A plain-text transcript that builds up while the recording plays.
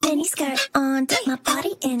mini skirt on, dip my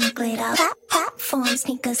body in glitter. Platform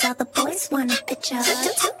sneakers, all the boys want a picture.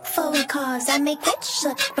 Two foreign cars, I make rich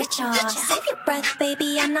look richer. Save your breath,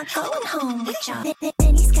 baby, I'm not going home with ya.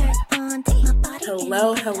 Mini skirt on, dip my body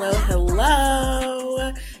Hello, hello,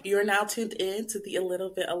 hello. You're now tuned in to the A Little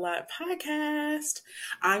Bit A Lot podcast.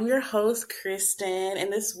 I'm your host, Kristen,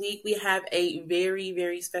 and this week we have a very,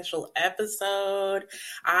 very special episode.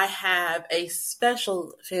 I have a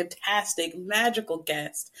special, fantastic, magical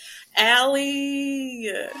guest, Allie.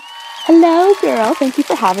 Hello, girl. Thank you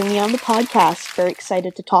for having me on the podcast. Very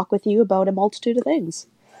excited to talk with you about a multitude of things.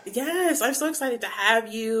 Yes, I'm so excited to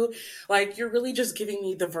have you. Like, you're really just giving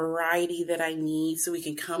me the variety that I need so we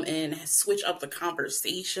can come in and switch up the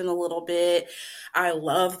conversation a little bit. I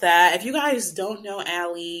love that. If you guys don't know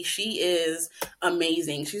Allie, she is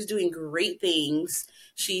amazing. She's doing great things.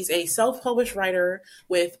 She's a self-published writer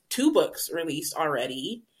with 2 books released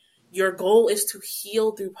already. Your goal is to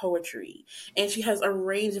heal through poetry. And she has a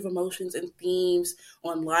range of emotions and themes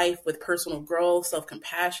on life with personal growth,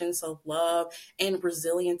 self-compassion, self-love, and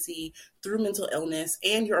resiliency through mental illness.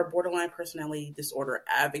 And you're a borderline personality disorder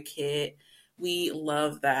advocate. We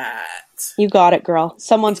love that. You got it, girl.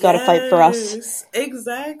 Someone's got to fight for us.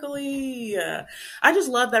 Exactly. I just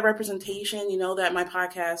love that representation, that my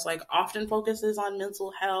podcast often focuses on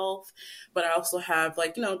mental health, but I also have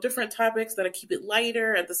different topics that I keep it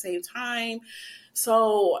lighter at the same time.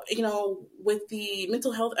 So, with the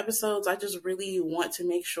mental health episodes, I just really want to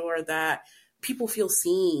make sure that people feel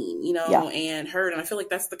seen, and heard. And I feel like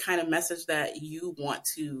that's the kind of message that you want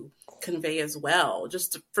to convey as well,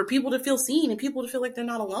 for people to feel seen and people to feel like they're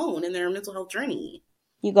not alone in their mental health journey.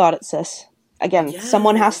 You got it, sis. Again, yes.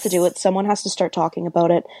 Someone has to do it. Someone has to start talking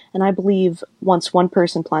about it. And I believe once one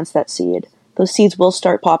person plants that seed, those seeds will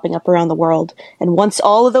start popping up around the world. And once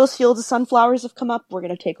all of those fields of sunflowers have come up, we're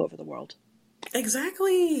going to take over the world.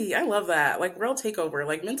 Exactly. I love that. Real takeover.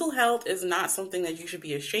 Mental health is not something that you should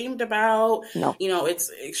be ashamed about. No. It's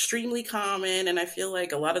extremely common. And I feel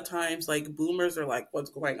like a lot of times, boomers are like,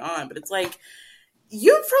 what's going on? But it's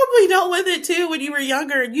you probably dealt with it too when you were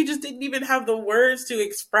younger and you just didn't even have the words to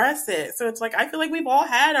express it. So it's I feel like we've all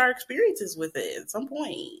had our experiences with it at some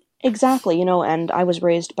point. Exactly. And I was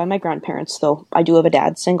raised by my grandparents, though I do have a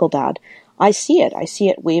dad, single dad. I see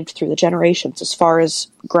it weaved through the generations, as far as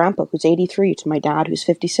grandpa, who's 83, to my dad, who's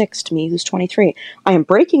 56, to me, who's 23. I am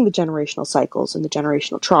breaking the generational cycles and the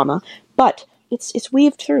generational trauma, but it's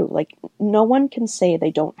weaved through. No one can say they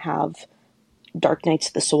don't have dark nights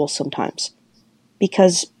of the soul sometimes,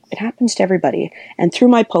 because it happens to everybody. And through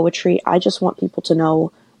my poetry, I just want people to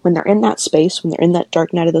know when they're in that space, when they're in that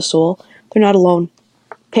dark night of the soul, they're not alone.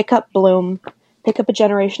 Pick up Bloom, pick up A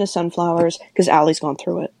Generation of Sunflowers, because Allie's gone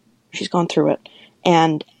through it. She's gone through it.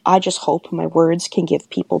 And I just hope my words can give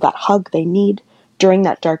people that hug they need during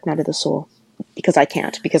that dark night of the soul. Because I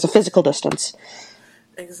can't, because of physical distance.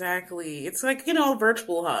 Exactly. It's a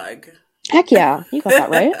virtual hug. Heck yeah. You got that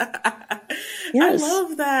right. Yes. I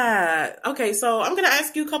love that. Okay, so I'm going to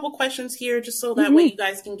ask you a couple questions here just so that way you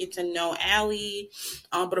guys can get to know Allie.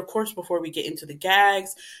 But of course, before we get into the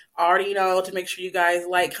gags, I already know to make sure you guys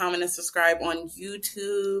like, comment, and subscribe on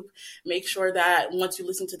YouTube. Make sure that once you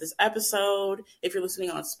listen to this episode, if you're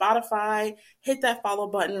listening on Spotify, hit that follow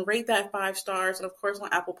button, rate that 5 stars, and of course on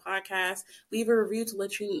Apple Podcasts, leave a review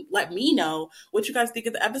to let me know what you guys think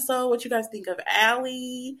of the episode, what you guys think of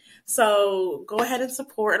Allie. So go ahead and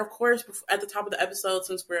support, and of course at the top of the episode,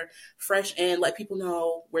 since we're fresh in, let people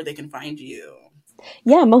know where they can find you.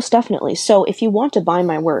 Yeah, most definitely. So if you want to buy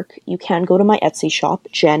my work, you can go to my Etsy shop,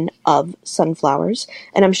 Jen of Sunflowers.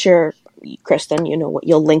 And I'm sure, Kristen,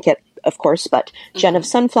 you'll link it, of course, but Jen of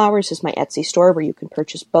Sunflowers is my Etsy store where you can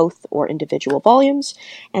purchase both or individual volumes.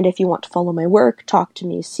 And if you want to follow my work, talk to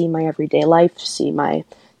me, see my everyday life, see my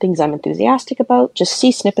things I'm enthusiastic about, just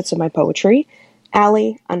see snippets of my poetry,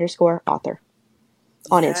 Allie_author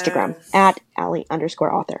on Instagram, at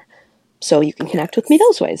Allie_author. So you can connect with me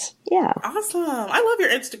those ways. Yeah. Awesome. I love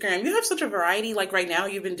your Instagram. You have such a variety. Right now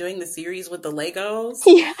you've been doing the series with the Legos.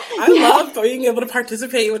 Yeah. I love being able to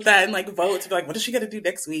participate with that and vote to be what is she going to do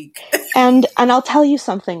next week? And I'll tell you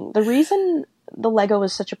something. The reason the Lego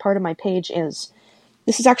is such a part of my page is,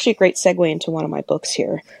 this is actually a great segue into one of my books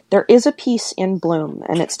here. There is a piece in Bloom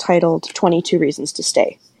and it's titled 22 Reasons to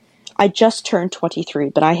Stay. I just turned 23,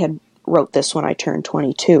 but I had wrote this when I turned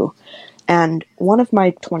 22. And one of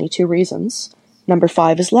my 22 reasons, number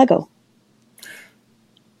 5, is Lego.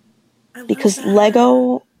 Because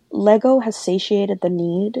that. Lego has satiated the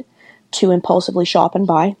need to impulsively shop and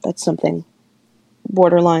buy. That's something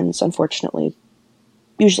borderlines, unfortunately,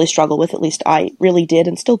 usually struggle with. At least I really did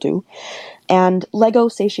and still do. And Lego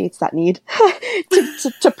satiates that need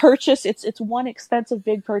to purchase. It's one expensive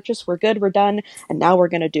big purchase. We're good, we're done, and now we're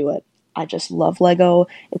going to do it. I just love Lego.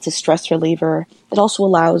 It's a stress reliever. It also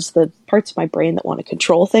allows the parts of my brain that want to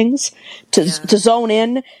control things to zone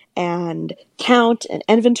in and count and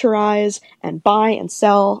inventorize and buy and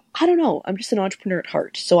sell. I don't know. I'm just an entrepreneur at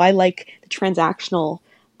heart. So I like the transactional,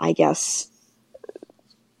 I guess,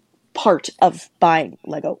 part of buying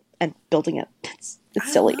Lego and building it. It's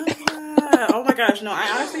silly. Oh my gosh. No,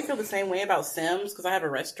 I honestly feel the same way about Sims because I have a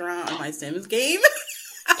restaurant on my Sims game.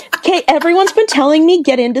 Okay, everyone's been telling me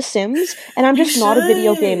get into Sims, and I'm just not a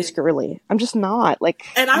video games girly. I'm just not. Like,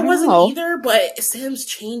 and I wasn't know. either, but Sims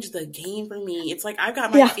changed the game for me. It's like I've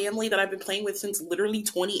got my family that I've been playing with since literally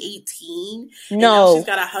 2018. And now she's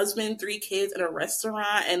got a husband, 3 kids, and a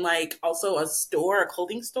restaurant, and like also a store, a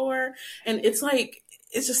clothing store. And it's like,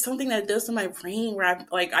 it's just something that it does to my brain where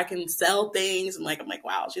I can sell things and like I'm like,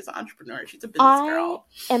 wow, she's an entrepreneur, she's a business girl.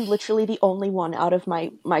 I am literally the only one out of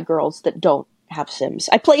my girls that don't have Sims.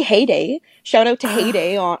 I play Heyday. Shout out to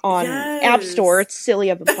Heyday on App Store. It's silly.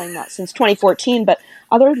 I've been playing that since 2014. But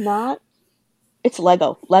other than that, it's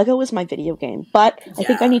Lego. Lego is my video game. But I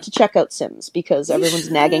think I need to check out Sims because everyone's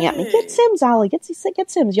nagging at me. Get Sims, Allie. Get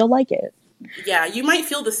Sims. You'll like it. Yeah, you might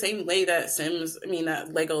feel the same way that that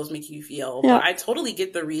Legos make you feel. But I totally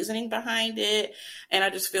get the reasoning behind it. And I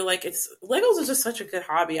just feel like Legos is just such a good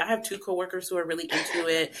hobby. I have 2 coworkers who are really into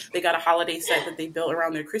it. They got a holiday set that they built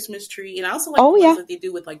around their Christmas tree. And I also like the ones that they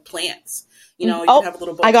do with like plants. You know, you can have a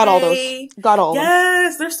little bouquet. I got all those. Got all of them.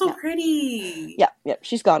 Yes, they're so pretty. Yeah,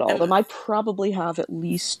 she's got all of them. I probably have at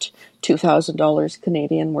least $2,000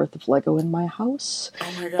 Canadian worth of Lego in my house.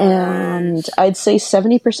 Oh my gosh. And I'd say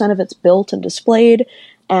 70% of it's built and displayed,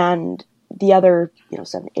 and the other,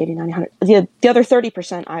 70, 80, 90, 100, the other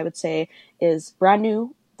 30%, I would say, is brand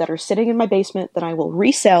new that are sitting in my basement that I will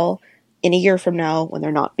resell in a year from now when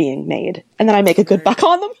they're not being made. And then I make a good buck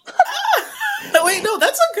on them. Wait, no,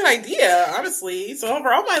 that's a good idea, honestly. So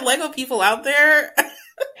for all my Lego people out there,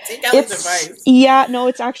 take Allie's advice. Yeah, no,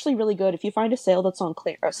 it's actually really good. If you find a set that's on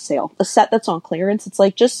clearance, it's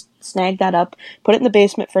like just snag that up, put it in the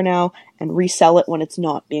basement for now, and resell it when it's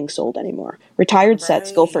not being sold anymore. Retired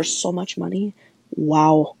sets go for so much money.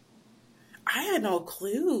 Wow. I had no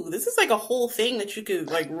clue. This is like a whole thing that you could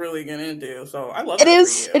like really get into. So I love it.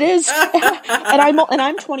 It is. and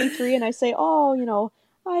I'm 23 and I say,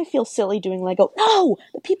 I feel silly doing Lego. No,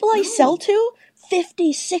 the people I sell to,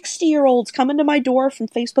 50, 60-year-olds come into my door from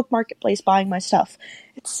Facebook Marketplace buying my stuff.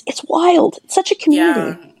 It's wild. It's such a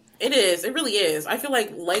community. Yeah, it is. It really is. I feel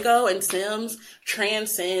like Lego and Sims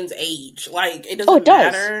transcends age. Like, it doesn't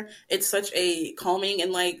matter. It's such a calming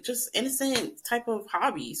and like just innocent type of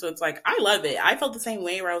hobby. So it's like, I love it. I felt the same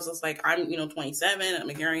way where I was just like, I'm, 27. I'm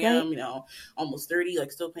here I am, almost 30,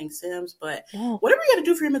 like still playing Sims. But whatever you got to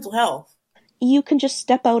do for your mental health. You can just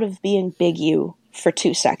step out of being big you for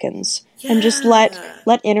 2 seconds and just let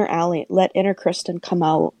inner Allie, let inner Kristen come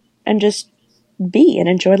out and just be and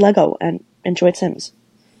enjoy Lego and enjoy Sims.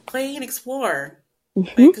 Play and explore.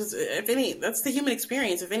 Because that's the human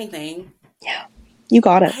experience, if anything. Yeah, you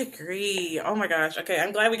got it. I agree. Oh my gosh. Okay,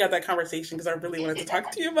 I'm glad we got that conversation because I really wanted to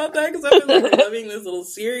talk to you about that because I've been loving this little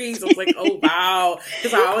series. I was like, oh wow.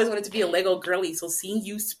 Because I always wanted to be a Lego girly. So seeing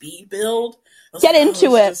you speed build, get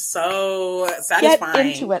into it. Just so satisfying. Get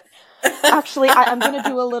into it. Actually, I'm going to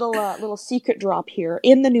do a little secret drop here.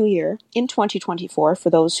 In the new year, in 2024, for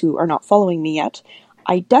those who are not following me yet,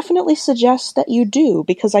 I definitely suggest that you do,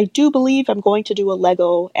 because I do believe I'm going to do a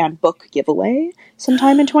Lego and book giveaway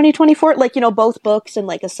sometime in 2024. Like, both books and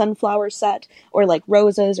like a sunflower set or like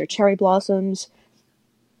roses or cherry blossoms.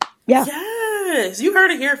 Yeah. Yes, you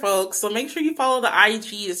heard it here, folks. So make sure you follow the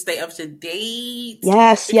IG to stay up to date.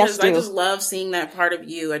 Yes, because I just love seeing that part of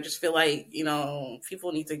you. I just feel like,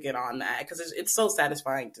 people need to get on that because it's so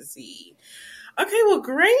satisfying to see. Okay, well,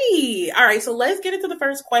 great. All right, so let's get into the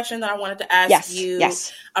first question that I wanted to ask you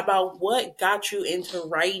about what got you into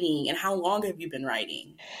writing and how long have you been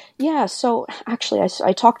writing? Yeah, so actually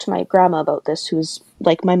I talked to my grandma about this, who's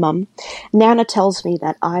like my mom. Nana tells me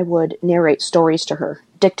that I would narrate stories to her,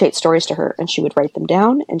 dictate stories to her, and she would write them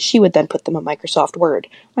down, and she would then put them on Microsoft Word.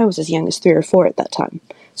 I was as young as 3 or 4 at that time.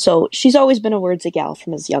 So she's always been a wordsy gal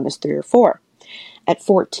from as young as 3 or 4. At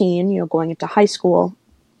 14, going into high school,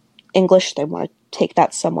 English, they want to take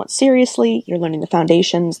that somewhat seriously. You're learning the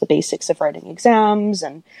foundations, the basics of writing exams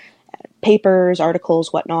and papers,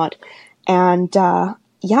 articles, whatnot. And I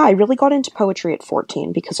really got into poetry at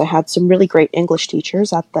 14 because I had some really great English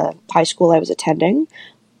teachers at the high school I was attending.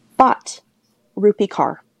 But Rupi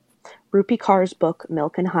Kaur's book,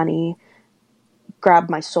 Milk and Honey, grabbed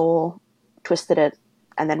my soul, twisted it,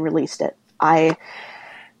 and then released it. Rupi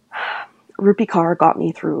Kaur got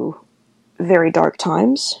me through very dark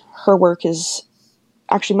times. Her work is,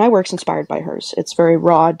 actually my work's inspired by hers. It's very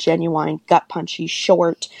raw, genuine, gut punchy,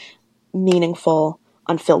 short, meaningful,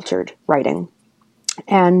 unfiltered writing.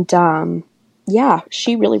 And yeah,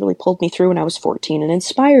 she really, really pulled me through when I was 14 and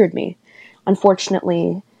inspired me.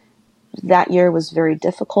 Unfortunately, that year was very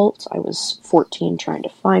difficult. I was 14 trying to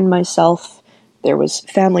find myself. There was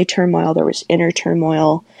family turmoil, there was inner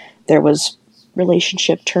turmoil, there was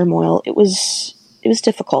relationship turmoil. It was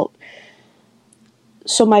difficult.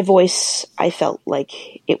 So my voice, I felt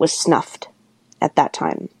like it was snuffed at that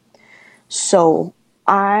time. So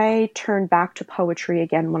I turned back to poetry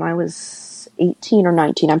again when I was 18 or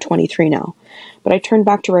 19. I'm 23 now. But I turned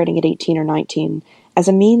back to writing at 18 or 19 as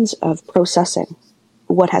a means of processing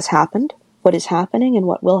what has happened, what is happening, and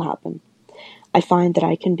what will happen. I find that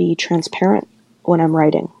I can be transparent when I'm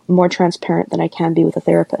writing, more transparent than I can be with a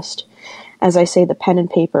therapist. As I say, the pen and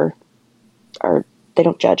paper they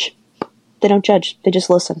don't judge. They don't judge. They just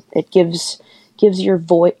listen. It gives your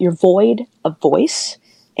void a voice,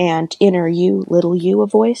 and inner you, little you, a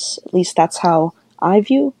voice. At least that's how I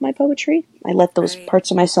view my poetry. I let those parts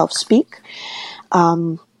of myself speak.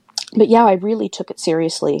 But yeah, I really took it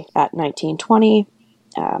seriously at 19, 20.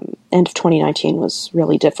 End of 2019 was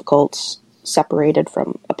really difficult. Separated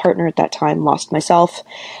from a partner at that time, lost myself,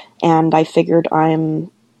 and I figured I'm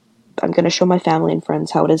going to show my family and friends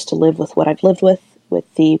how it is to live with what I've lived with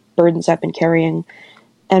the burdens I've been carrying,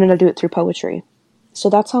 and I'm going to do it through poetry. So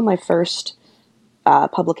that's how my first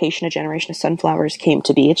publication, A Generation of Sunflowers, came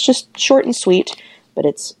to be. It's just short and sweet, but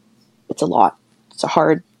it's a lot. It's a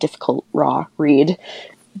hard, difficult, raw read,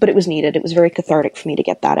 but it was needed. It was very cathartic for me to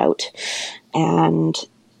get that out. And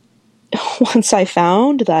once I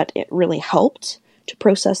found that it really helped to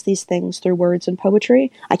process these things through words and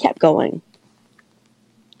poetry, I kept going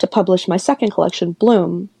to publish my second collection,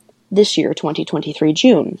 Bloom, this year, 2023,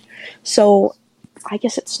 June. So I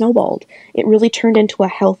guess it snowballed. It really turned into a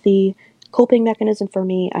healthy coping mechanism for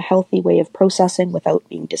me, a healthy way of processing without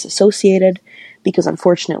being disassociated, because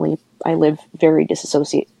unfortunately I live very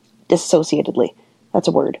disassociatedly. That's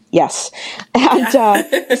a word. Yes. And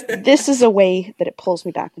this is a way that it pulls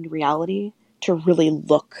me back into reality to really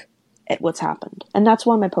look at what's happened. And that's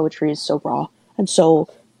why my poetry is so raw and so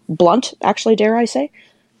blunt, actually, dare I say.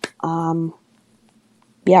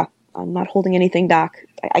 Yeah, I'm not holding anything back.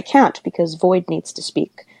 I can't, because void needs to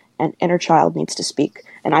speak and inner child needs to speak,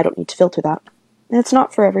 and I don't need to filter that. And it's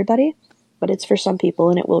not for everybody, but it's for some people,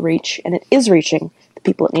 and it will reach, and it is reaching the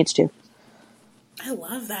people it needs to. I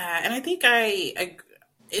love that. And I think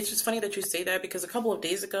it's just funny that you say that, because a couple of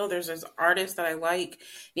days ago, there's this artist that I like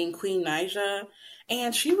named Queen Naija,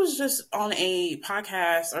 and she was just on a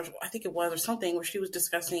podcast, or I think it was, or something, where she was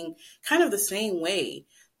discussing kind of the same way,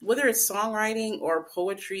 whether it's songwriting or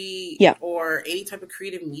poetry or any type of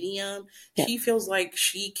creative medium. She feels like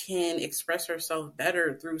she can express herself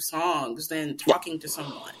better through songs than talking to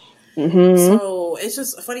someone. Mm-hmm. So it's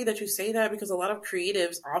just funny that you say that, because a lot of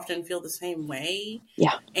creatives often feel the same way.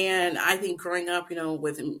 Yeah. And I think growing up,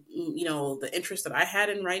 with, the interest that I had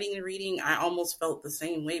in writing and reading, I almost felt the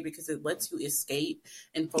same way, because it lets you escape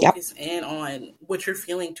and focus in on what you're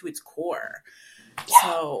feeling to its core. Yeah.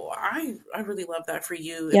 So I really love that for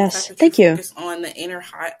you. And yes. The fact that Thank you. Focus on the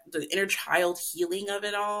inner child healing of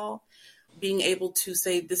it all. Being able to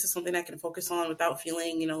say, this is something I can focus on without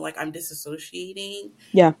feeling, like I'm disassociating.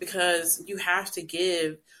 Yeah. Because you have to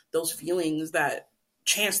give those feelings that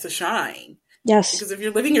chance to shine. Yes. Because if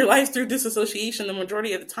you're living your life through disassociation, the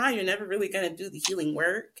majority of the time, you're never really going to do the healing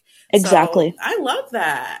work. Exactly. So I love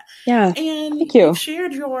that. Yeah. And thank you. You've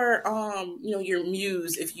shared your, your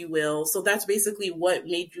muse, if you will. So that's basically what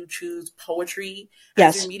made you choose poetry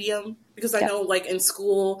as your medium. Because I know, like, in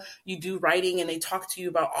school, you do writing and they talk to you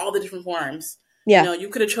about all the different forms. Yeah. You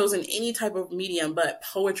could have chosen any type of medium, but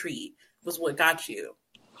poetry was what got you.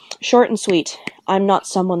 Short and sweet. I'm not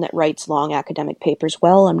someone that writes long academic papers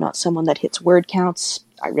well. I'm not someone that hits word counts.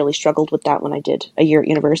 I really struggled with that when I did a year at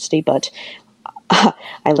university, but I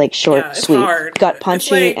like short, sweet, hard. gut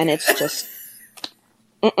punchy, and it's just...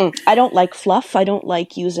 I don't like fluff. I don't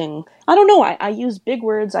like using... I don't know. I use big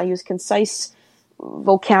words. I use concise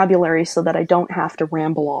vocabulary so that I don't have to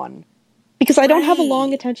ramble on. Because I don't have a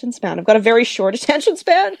long attention span. I've got a very short attention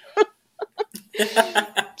span.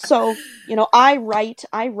 So, I write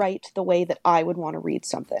the way that I would want to read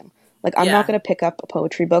something. Like, I'm not going to pick up a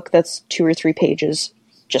poetry book that's 2 or 3 pages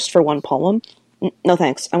just for one poem. No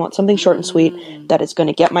thanks. I want something short and sweet that is going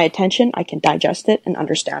to get my attention. I can digest it and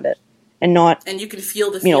understand it. And not... And you can feel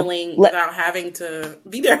the feeling without having to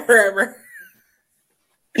be there forever.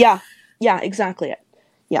 Yeah, exactly.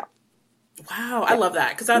 Yeah. Wow, I Yeah, love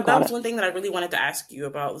that because you that got was it. one thing that I really wanted to ask you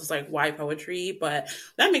about was like why poetry, but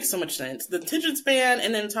that makes so much sense. The attention span,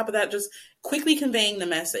 and then on top of that, just quickly conveying the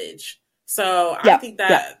message. So I Yeah, think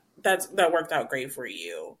yeah, that worked out great for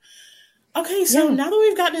you. Okay, so yeah, now that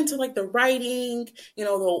we've gotten into like the writing,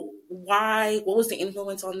 the why, what was the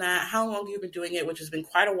influence on that? How long have you been doing it? Which has been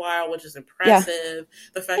quite a while, which is yeah. impressive.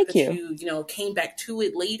 The fact Thank that you. you came back to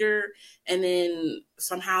it later and then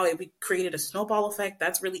somehow it created a snowball effect.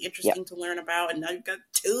 That's really Yeah. interesting to learn about. And now you've got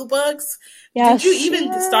 2 books. Did you Yes,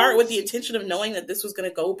 even start with the yes. intention of knowing that this was going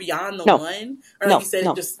to go beyond the No, one? Or like you no, said, it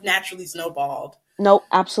no. just naturally snowballed? No,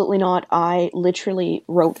 absolutely not. I literally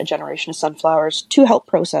wrote A Generation of Sunflowers to help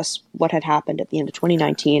process what had happened at the end of Yeah.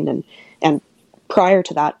 2019 and prior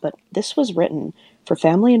to that, but this was written for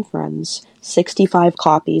family and friends. 65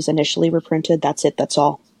 copies initially were printed. That's it, that's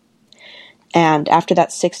all. And after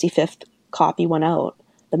that 65th copy went out,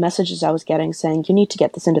 the messages I was getting saying, you need to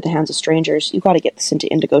get this into the hands of strangers. You got to get this into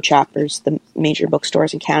Indigo Chapters, the major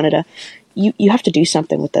bookstores in Canada. You have to do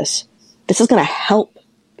something with this. This is going to help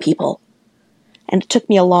people. And it took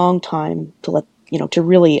me a long time to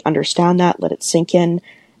really understand that, let it sink in,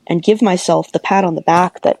 and give myself the pat on the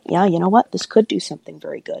back that, yeah, you know what, this could do something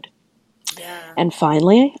very good. Yeah. And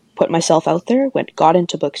finally, put myself out there, got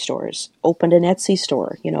into bookstores, opened an Etsy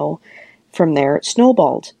store, From there, it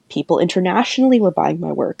snowballed. People internationally were buying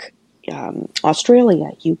my work.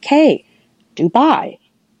 Australia, UK, Dubai,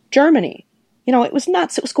 Germany. It was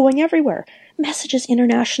nuts. It was going everywhere. Messages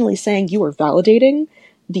internationally saying you were validating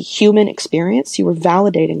the human experience. You were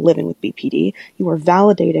validating living with BPD. You were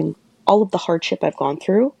validating all of the hardship I've gone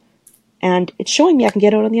through. And it's showing me I can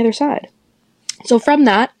get out on the other side. So from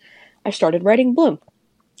that, I started writing Bloom.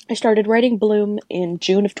 I started writing Bloom in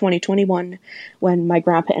June of 2021 when my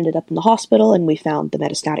grandpa ended up in the hospital and we found the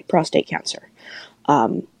metastatic prostate cancer.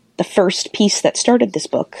 The first piece that started this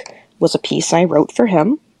book was a piece I wrote for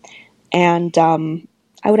him, and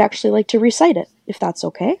I would actually like to recite it, if that's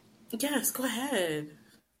okay. Yes, go ahead.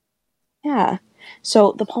 Yeah.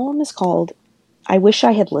 So the poem is called I Wish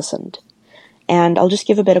I Had Listened. And I'll just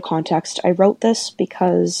give a bit of context. I wrote this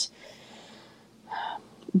because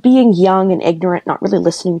being young and ignorant, not really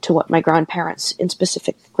listening to what my grandparents, in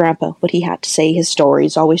specific grandpa, what he had to say, his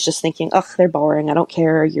stories, always just thinking, ugh, they're boring, I don't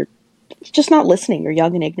care, you're just not listening, you're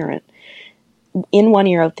young and ignorant. In one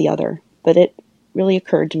ear, out the other. But it really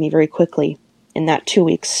occurred to me very quickly in that 2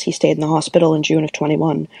 weeks he stayed in the hospital in June of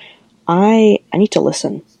 21. I need to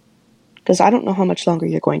listen. Because I don't know how much longer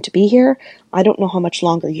you're going to be here. I don't know how much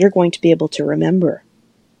longer you're going to be able to remember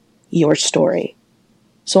your story.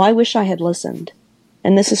 So I wish I had listened.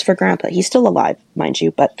 And this is for Grandpa. He's still alive, mind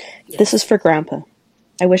you, but this is for Grandpa.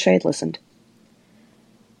 I wish I had listened.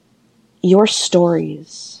 Your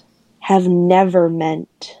stories have never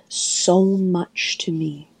meant so much to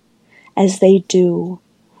me as they do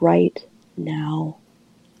right now.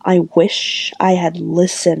 I wish I had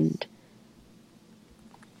listened.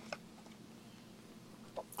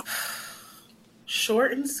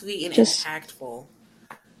 Short and sweet and Just impactful.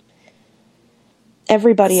 A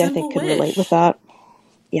everybody, I think, simple can relate with wish. that.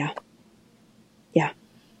 Yeah. Yeah.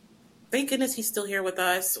 Thank goodness he's still here with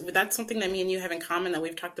us. That's something that me and you have in common that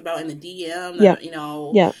we've talked about in the DM. Yeah.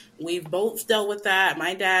 That Yeah. we've both dealt with that.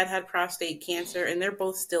 My dad had prostate cancer, and they're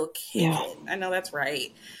both still Yeah. kicking. I know that's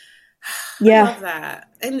right. I Yeah. love that,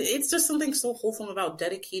 and it's just something so wholesome about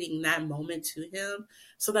dedicating that moment to him,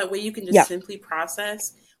 so that way you can just Yeah. simply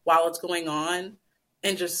process while it's going on,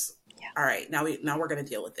 and just all right. Now we're gonna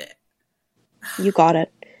deal with it. You got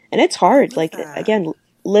it. And it's I hard. love Like, that. again,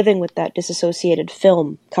 living with that disassociated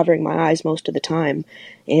film covering my eyes most of the time,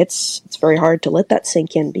 it's very hard to let that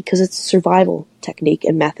sink in because it's a survival technique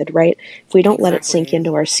and method, right? If we don't let it sink Exactly.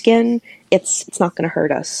 into our skin, it's not going to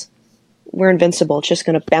hurt us. We're invincible. It's just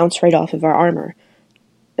going to bounce right off of our armor.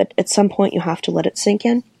 But at some point, you have to let it sink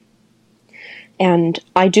in. And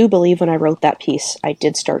I do believe when I wrote that piece, I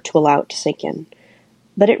did start to allow it to sink in.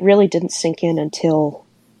 But it really didn't sink in until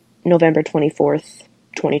November 24th,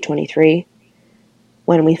 2023,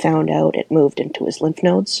 when we found out it moved into his lymph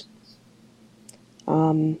nodes.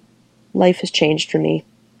 Life has changed for me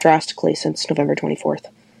drastically since November 24th.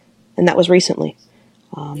 And that was recently.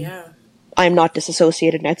 Yeah. I'm not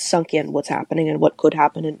disassociated, and it's sunk in what's happening and what could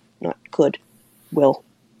happen and not could, will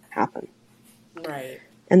happen. Right.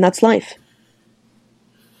 And that's life.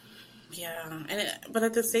 Yeah, but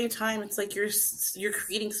at the same time, it's like you're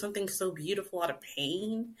creating something so beautiful out of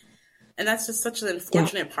pain, and that's just such an Yeah.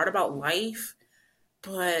 unfortunate part about life.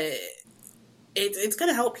 But it's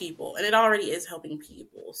gonna help people, and it already is helping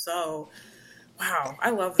people. So, wow, I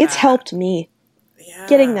love It's that. helped me.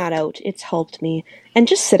 Getting Yeah, that out, it's helped me. And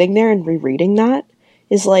just sitting there and rereading that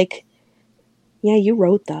is like, Yeah, you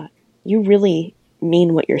wrote that. You really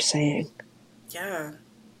mean what you're saying. Yeah.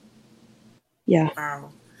 Yeah.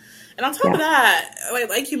 Wow. And on top of Yeah. that,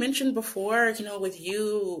 like you mentioned before, with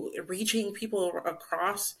you reaching people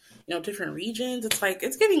across, different regions, it's like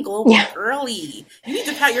it's getting global Yeah. girly. You need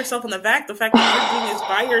to pat yourself on the back. The fact that you're doing this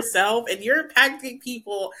by yourself and you're impacting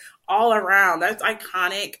people all around. That's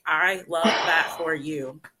iconic. I love that for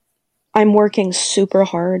you. I'm working super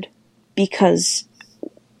hard because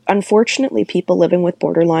unfortunately people living with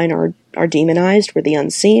borderline are demonized. We're the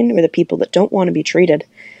unseen. We're the people that don't want to be treated.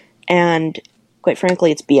 And quite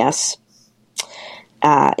frankly, it's BS.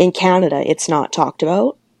 In Canada, it's not talked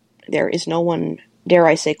about. There is no one, dare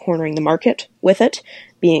I say, cornering the market with it,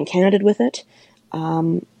 being candid with it.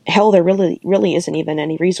 Hell, there really isn't even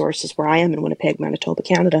any resources where I am in Winnipeg, Manitoba,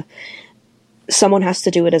 Canada. Someone has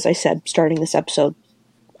to do it, as I said, starting this episode.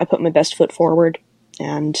 I put my best foot forward,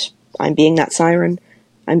 and I'm being that siren.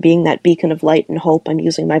 I'm being that beacon of light and hope. I'm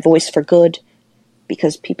using my voice for good,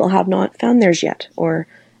 because people have not found theirs yet, or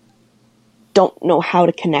don't know how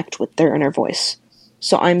to connect with their inner voice.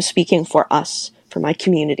 So I'm speaking for us, for my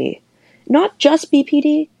community. Not just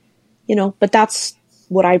BPD, but that's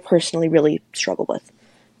what I personally really struggle with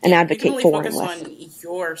and Yeah, you can advocate only for and focus with. on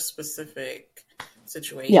your specific Yeah.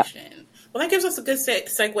 situation. Well, that gives us a good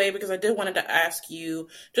segue because I did wanted to ask you,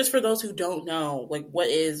 just for those who don't know, like, what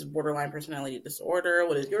is borderline personality disorder?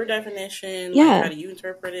 What is your definition? Like, how Yeah. do you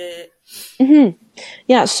interpret it? Mm-hmm.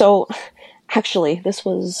 Yeah, so actually, this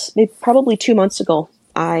was probably 2 months ago.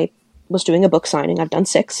 I was doing a book signing. I've done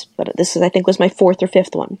 6, but this I think was my 4th or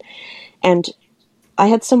 5th one. And I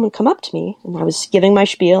had someone come up to me, and I was giving my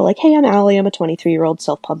spiel, like, hey, I'm Allie. I'm a 23-year-old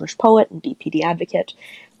self-published poet and BPD advocate.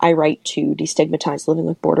 I write to destigmatize living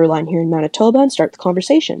with borderline here in Manitoba and start the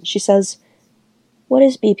conversation. She says, what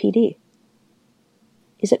is BPD?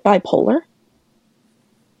 Is it bipolar?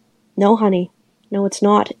 No, honey. No, it's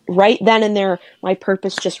not. Right then and there, my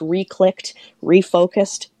purpose just re-clicked,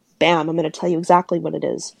 refocused. Bam, I'm going to tell you exactly what it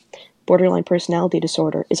is. Borderline personality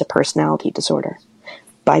disorder is a personality disorder.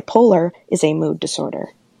 Bipolar is a mood disorder.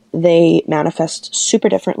 They manifest super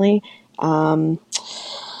differently. BPD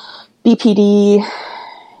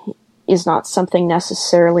is not something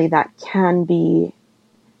necessarily that can be,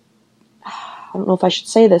 I don't know if I should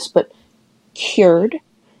say this, but cured.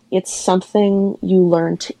 It's something you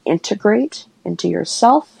learn to integrate into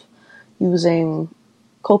yourself using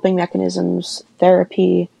coping mechanisms,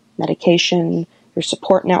 therapy, medication, your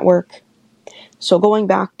support network. So going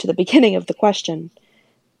back to the beginning of the question,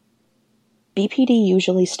 BPD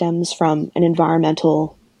usually stems from an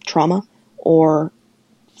environmental trauma or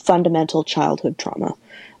fundamental childhood trauma,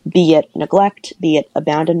 be it neglect, be it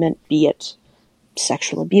abandonment, be it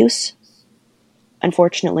sexual abuse.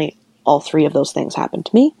 Unfortunately, all 3 of those things happened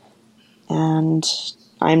to me, and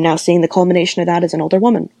I'm now seeing the culmination of that as an older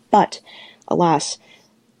woman. But, alas,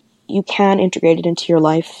 you can integrate it into your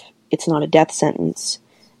life. It's not a death sentence.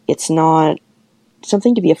 It's not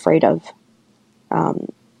something to be afraid of.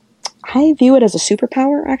 I view it as a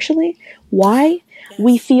superpower, actually. Why? Yes.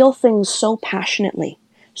 We feel things so passionately,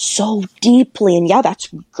 so deeply, and yeah, that's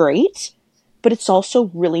great, but it's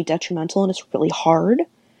also really detrimental, and it's really hard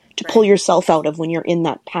to pull yourself out of when you're in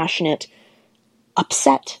that passionate,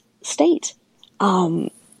 upset state.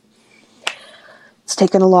 It's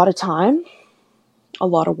taken a lot of time, a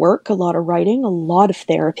lot of work, a lot of writing, a lot of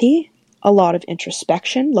therapy, a lot of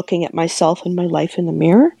introspection, looking at myself and my life in the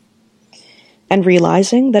mirror, and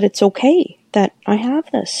realizing that it's okay that I have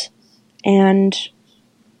this. And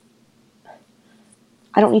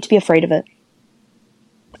I don't need to be afraid of it.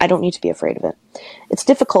 I don't need to be afraid of it. It's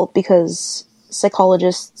difficult because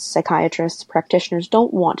psychologists, psychiatrists, practitioners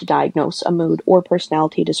don't want to diagnose a mood or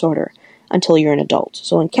personality disorder until you're an adult.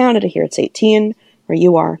 So in Canada here it's 18, where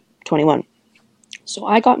you are 21. So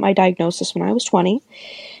I got my diagnosis when I was 20,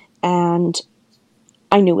 and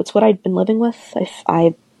I knew it's what I'd been living with.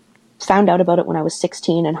 I found out about it when I was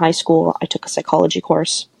 16 in high school. I took a psychology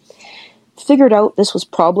course. Figured out this was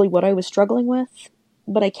probably what I was struggling with,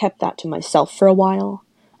 but I kept that to myself for a while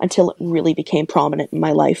until it really became prominent in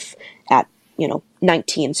my life at,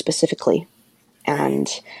 19 specifically. And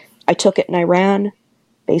I took it and I ran.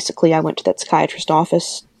 Basically, I went to that psychiatrist's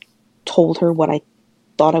office, told her what I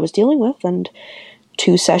thought I was dealing with, and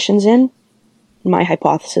 2 sessions in, my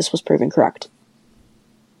hypothesis was proven correct.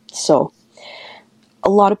 So,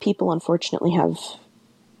 a lot of people, unfortunately, have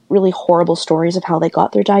really horrible stories of how they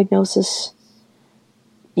got their diagnosis,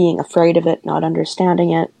 being afraid of it, not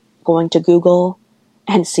understanding it, going to Google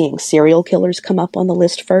and seeing serial killers come up on the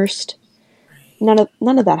list first. None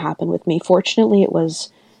of that happened with me. Fortunately, it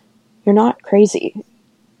was, you're not crazy.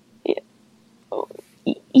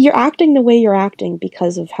 You're acting the way you're acting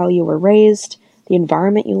because of how you were raised, the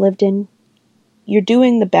environment you lived in. You're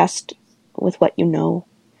doing the best with what you know.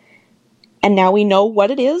 And now we know what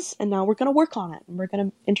it is, and now we're going to work on it, and we're going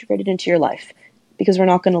to integrate it into your life, because we're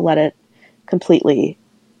not going to let it completely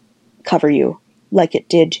cover you like it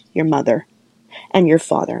did your mother and your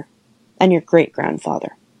father and your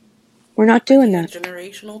great-grandfather. We're not doing that.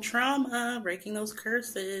 Generational trauma, breaking those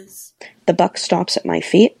curses. The buck stops at my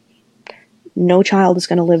feet. No child is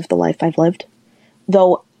going to live the life I've lived.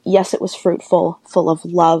 Though, yes, it was fruitful, full of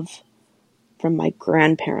love from my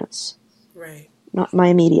grandparents. Right. Not my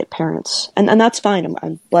immediate parents. And that's fine.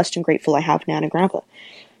 I'm blessed and grateful I have Nan and Grandpa.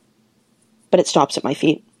 But it stops at my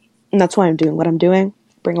feet. And that's why I'm doing what I'm doing.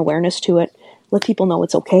 Bring awareness to it. Let people know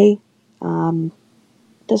it's okay. It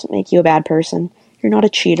doesn't make you a bad person. You're not a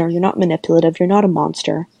cheater. You're not manipulative. You're not a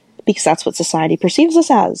monster. Because that's what society perceives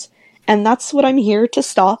us as. And that's what I'm here to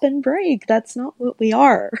stop and break. That's not what we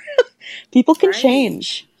are. People can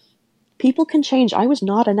change. People can change. I was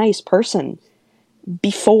not a nice person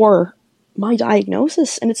before my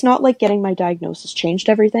diagnosis. And it's not like getting my diagnosis changed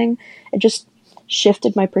everything. It just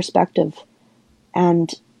shifted my perspective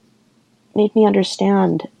and made me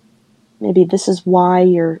understand maybe this is why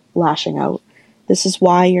you're lashing out. This is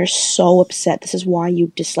why you're so upset. This is why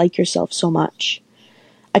you dislike yourself so much.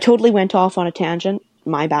 I totally went off on a tangent.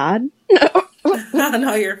 My bad.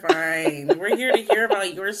 No, you're fine. We're here to hear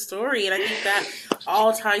about your story. And I think that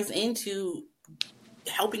all ties into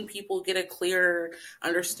helping people get a clearer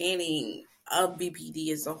understanding of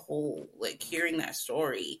BPD as a whole, like hearing that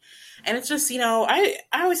story. And it's just, I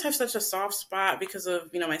always have such a soft spot because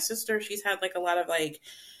of, my sister. She's had like a lot of like,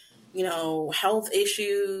 health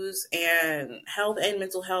issues, and health and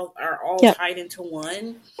mental health are all tied into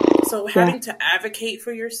one. So having to advocate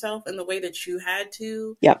for yourself in the way that you had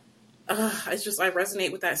to, it's just, I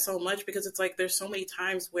resonate with that so much, because it's like there's so many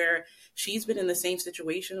times where she's been in the same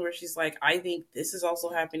situation where she's like, I think this is also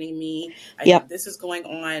happening to me. I think this is going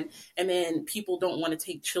on. And then people don't want to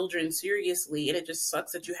take children seriously. And it just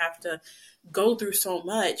sucks that you have to go through so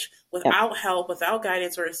much without help, without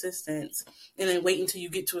guidance or assistance, and then wait until you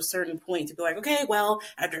get to a certain point to be like, okay, well,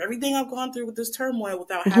 after everything I've gone through with this turmoil,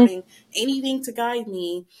 without having anything to guide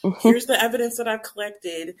me, here's the evidence that I've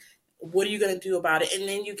collected. What are you going to do about it? And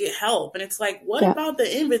then you get help. And it's like, what about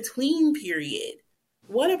the in-between period?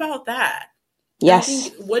 What about that? Yes. I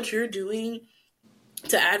think what you're doing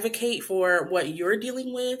to advocate for what you're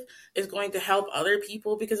dealing with is going to help other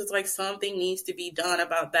people, because it's like something needs to be done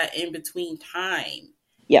about that in-between time.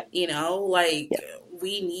 Yep.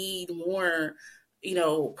 We need more,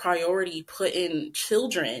 priority put in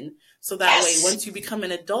children. So that way, once you become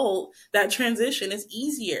an adult, that transition is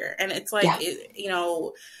easier. And it's like,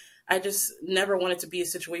 I just never want it to be a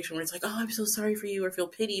situation where it's like, oh, I'm so sorry for you, or feel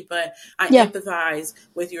pity. But I empathize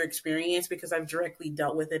with your experience, because I've directly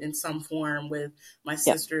dealt with it in some form with my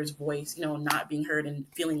sister's voice, not being heard, and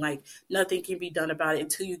feeling like nothing can be done about it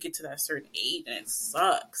until you get to that certain age. And it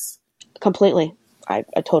sucks. Completely. I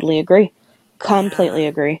totally agree. Completely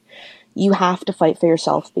agree. You have to fight for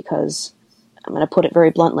yourself, because I'm going to put it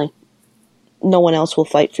very bluntly. No one else will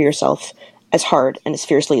fight for yourself as hard and as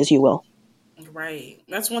fiercely as you will. Right.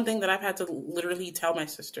 That's one thing that I've had to literally tell my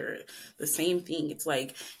sister, the same thing. It's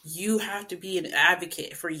like, you have to be an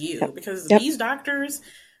advocate for you, because these doctors,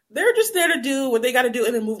 they're just there to do what they got to do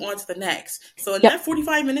and then move on to the next. So in that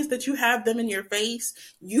 45 minutes that you have them in your face,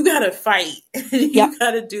 you got to fight. You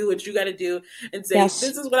got to do what you got to do and say, this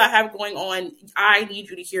is what I have going on. I need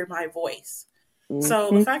you to hear my voice.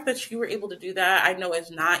 So the fact that you were able to do that, I know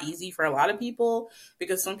it's not easy for a lot of people,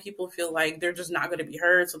 because some people feel like they're just not going to be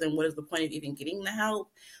heard. So then what is the point of even getting the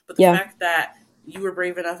help? But the fact that you were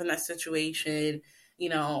brave enough in that situation,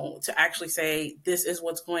 to actually say, this is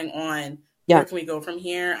what's going on. Where can we go from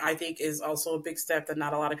here? I think is also a big step that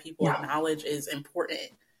not a lot of people acknowledge is important,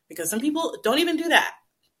 because some people don't even do that.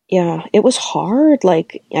 Yeah, it was hard.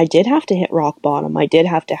 Like, I did have to hit rock bottom. I did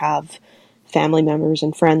have to have family members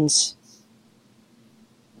and friends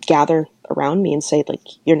gather around me and say, like,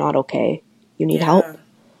 you're not okay. You need help.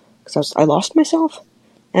 Because I lost myself.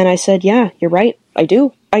 And I said, yeah, you're right. I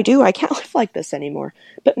do. I can't live like this anymore.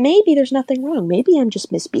 But maybe there's nothing wrong. Maybe I'm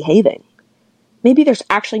just misbehaving. Maybe there's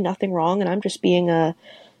actually nothing wrong, and I'm just being a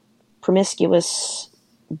promiscuous,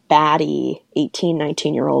 batty 18,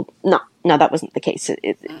 19-year-old. No, that wasn't the case.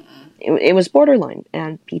 It was borderline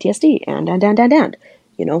and PTSD and,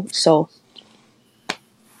 so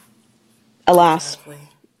alas. Exactly.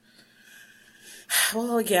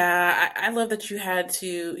 Well, yeah, I love that you had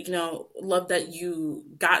to, love that you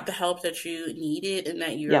got the help that you needed, and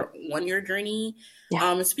that you're on your journey.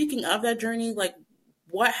 And speaking of that journey, like,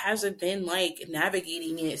 what has it been like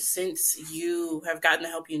navigating it since you have gotten the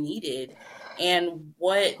help you needed? And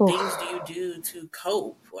what things do you do to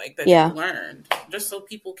cope, like that you've Yeah. learned, just so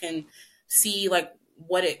people can see like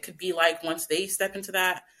what it could be like once they step into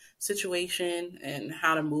that situation and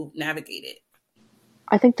how to navigate it?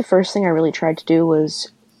 I think the first thing I really tried to do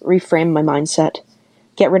was reframe my mindset.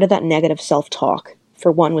 Get rid of that negative self-talk.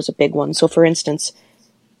 For one was a big one. So for instance,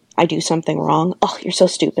 I do something wrong. Oh, you're so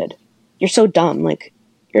stupid. You're so dumb. Like,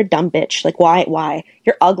 you're a dumb bitch. Like, why?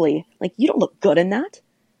 You're ugly. Like, you don't look good in that.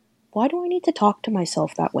 Why do I need to talk to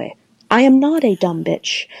myself that way? I am not a dumb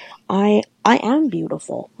bitch. I am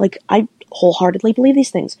beautiful. Like, I wholeheartedly believe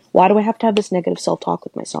these things. Why do I have to have this negative self-talk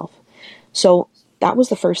with myself? So that was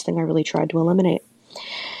the first thing I really tried to eliminate.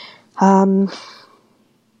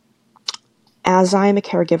 As I am a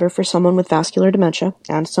caregiver for someone with vascular dementia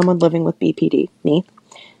and someone living with BPD, me,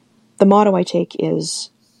 the motto I take is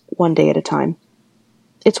one day at a time.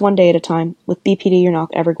 It's one day at a time. With BPD, you're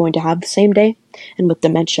not ever going to have the same day. And with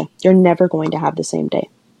dementia, you're never going to have the same day.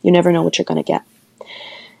 You never know what you're going to get.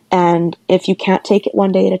 And if you can't take it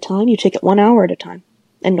one day at a time, you take it 1 hour at a time.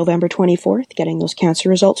 And November 24th, getting those cancer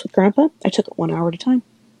results with Grandpa, I took it 1 hour at a time.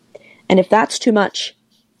 And if that's too much,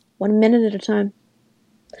 1 minute at a time.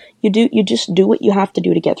 You just do what you have to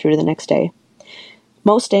do to get through to the next day.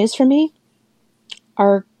 Most days for me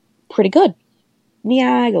are pretty good.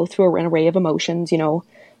 Yeah, I go through an array of emotions,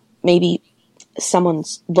 maybe someone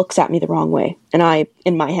looks at me the wrong way, and I,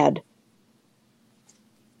 in my head,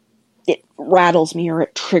 it rattles me or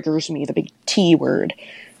it triggers me, the big T word.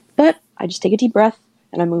 But I just take a deep breath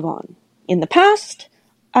and I move on. In the past,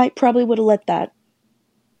 I probably would have let that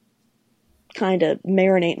kind of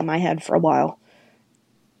marinate in my head for a while.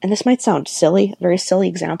 And this might sound silly, a very silly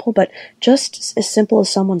example, but just as simple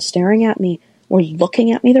as someone staring at me or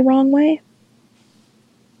looking at me the wrong way.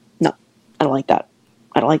 No, I don't like that.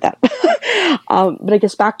 But I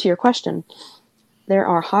guess back to your question. There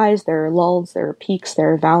are highs, there are lulls, there are peaks,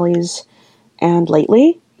 there are valleys. And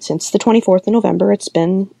lately, since the 24th of November, it's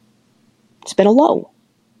been a low.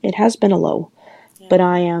 It has been a low. Yeah. But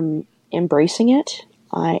I am embracing it.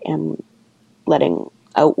 I am letting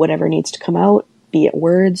out whatever needs to come out. Be it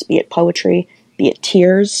words, be it poetry, be it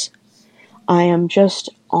tears. I am just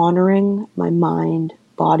honoring my mind,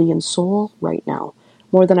 body, and soul right now,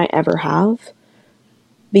 more than I ever have,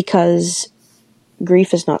 because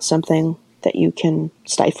grief is not something that you can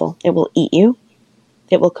stifle. It will eat you.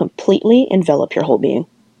 It will completely envelop your whole being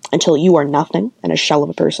until you are nothing and a shell of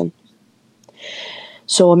a person.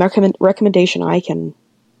 So a recommendation I can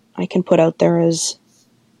put out there is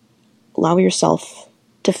allow yourself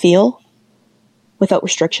to feel without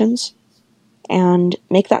restrictions, and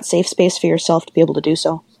make that safe space for yourself to be able to do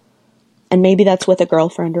so. And maybe that's with a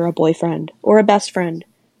girlfriend or a boyfriend or a best friend,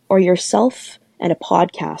 or yourself and a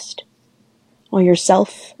podcast, or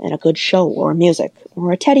yourself and a good show or music,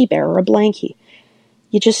 or a teddy bear or a blankie.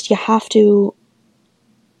 You have to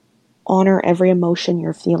honor every emotion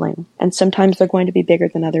you're feeling. And sometimes they're going to be bigger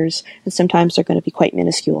than others, and sometimes they're going to be quite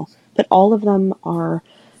minuscule. But all of them are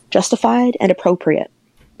justified and appropriate.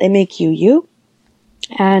 They make you you.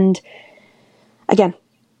 And again,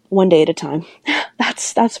 one day at a time.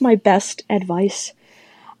 That's my best advice.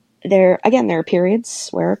 There are periods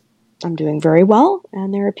where I'm doing very well,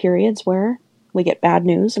 and there are periods where we get bad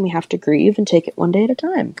news and we have to grieve and take it one day at a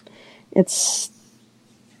time.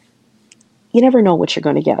 You never know what you're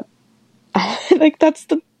going to get. Like, that's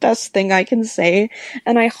the best thing I can say,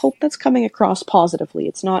 and I hope that's coming across positively.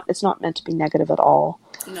 It's not meant to be negative at all.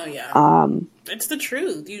 No, yeah. It's the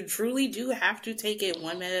truth. You truly do have to take it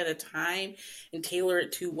 1 minute at a time and tailor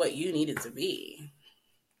it to what you need it to be.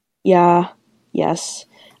 Yeah, yes.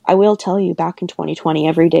 I will tell you, back in 2020,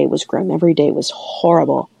 every day was grim. Every day was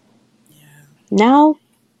horrible. Yeah. Now,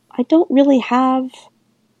 I don't really have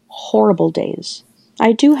horrible days.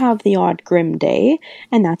 I do have the odd grim day,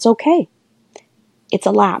 and that's okay. It's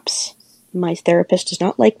a lapse. My therapist does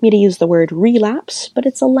not like me to use the word relapse, but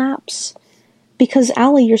it's a lapse. Because,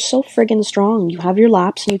 Allie, you're so friggin' strong. You have your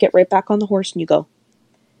lapse, and you get right back on the horse, and you go.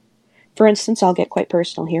 For instance, I'll get quite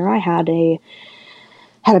personal here. I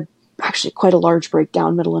had actually quite a large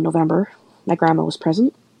breakdown middle of November. My grandma was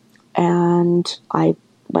present, and I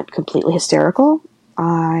went completely hysterical.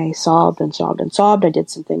 I sobbed and sobbed and sobbed. I did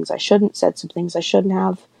some things I shouldn't, said some things I shouldn't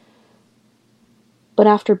have. But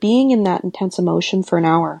after being in that intense emotion for an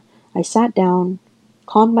hour, I sat down,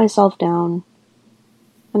 calmed myself down,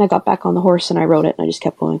 and I got back on the horse and I rode it and I just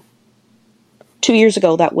kept going. 2 years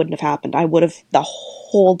ago, that wouldn't have happened. I would have, the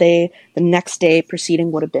whole day, the next day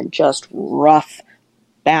preceding would have been just rough,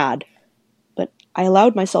 bad. But I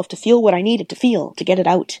allowed myself to feel what I needed to feel, to get it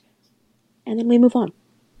out. And then we move on.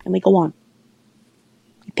 and we go on.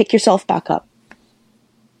 You pick yourself back up.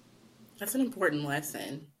 That's an important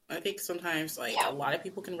lesson. I think sometimes, like, a lot of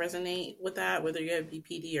people can resonate with that, whether you have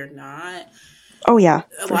BPD or not. Oh yeah,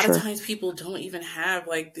 A for lot of sure. times people don't even have,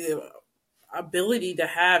 like, the ability to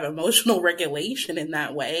have emotional regulation in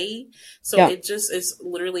that way. So Yeah. it just is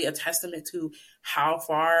literally a testament to how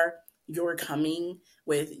far you're coming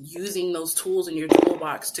with using those tools in your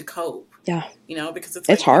toolbox to cope. Yeah. You know, because it's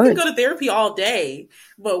It's like you can hard. go to therapy all day,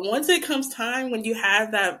 but once it comes time when you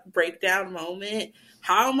have that breakdown moment,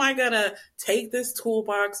 how am I going to take this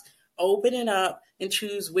toolbox, open it up, and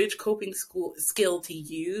choose which coping skill to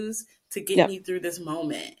use to get Yeah. me through this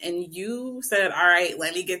moment? And you said, all right,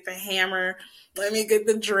 let me get the hammer, let me get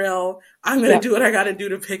the drill. I'm going to do what I got to do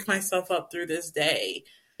to pick myself up through this day.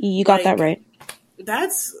 You got that right.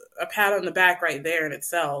 That's a pat on the back right there in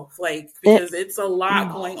itself. Like, because it's a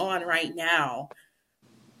lot going on right now.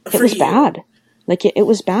 It was bad. Like, it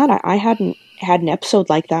was bad. I hadn't had an episode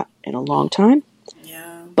like that in a long time.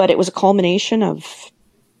 Yeah. But it was a culmination of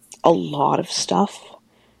a lot of stuff.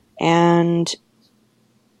 And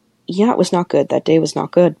yeah, it was not good. That day was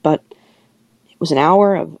not good. But it was an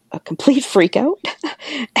hour of a complete freak out.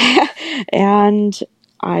 And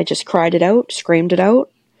I just cried it out, screamed it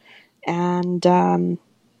out. And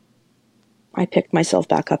I picked myself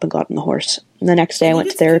back up and got on the horse. And the next day I went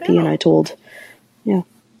to therapy and I told,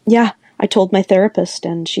 I told my therapist,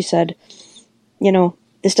 and she said, you know,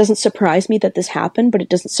 this doesn't surprise me that this happened, but it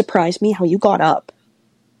doesn't surprise me how you got up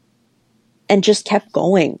and just kept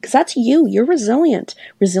going. Because that's you. You're resilient.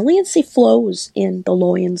 Resiliency flows in the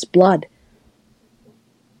Loyns blood.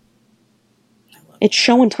 It's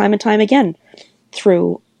shown time and time again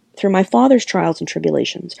through my father's trials and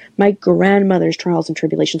tribulations, my grandmother's trials and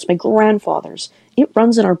tribulations, my grandfather's. It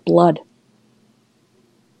runs in our blood.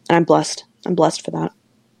 And I'm blessed. I'm blessed for that.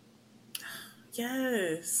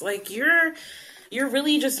 Yes. Like, you're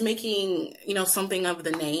really just making, you know, something of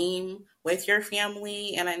the name with your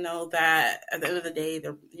family. And I know that at the end of the day,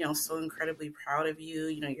 they're, you know, so incredibly proud of you,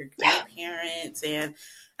 you know, your grandparents. And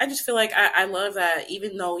I just feel like I love that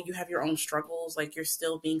even though you have your own struggles, like, you're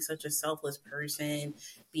still being such a selfless person,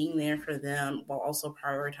 being there for them while also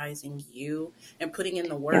prioritizing you and putting in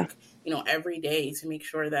the work, you know, every day to make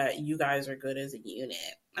sure that you guys are good as a unit.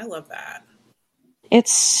 I love that.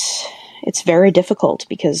 It's very difficult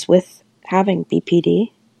because with having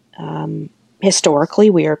BPD, historically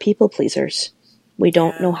we are people pleasers. We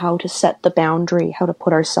don't know how to set the boundary, how to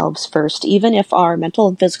put ourselves first. Even if our mental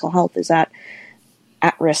and physical health is at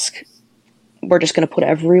risk, we're just going to put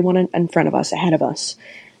everyone in front of us, ahead of us.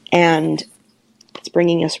 And it's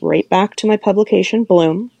bringing us right back to my publication,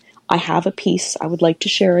 Bloom. I have a piece I would like to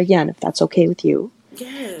share again, if that's okay with you.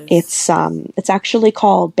 Yes. It's actually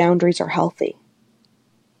called Boundaries Are Healthy.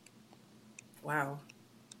 Wow.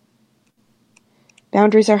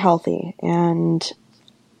 Boundaries are healthy. And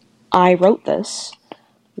I wrote this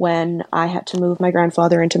when I had to move my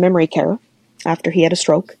grandfather into memory care after he had a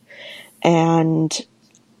stroke. And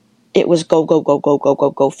it was go, go, go, go, go,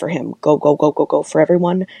 go, go for him. Go, go, go, go, go for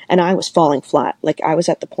everyone. And I was falling flat. Like, I was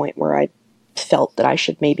at the point where I felt that I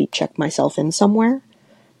should maybe check myself in somewhere.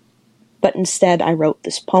 But instead, I wrote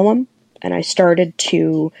this poem, and I started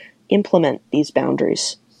to implement these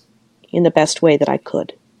boundaries in the best way that I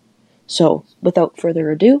could. So, without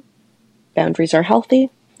further ado, Boundaries Are Healthy,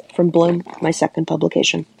 from Bloom, my second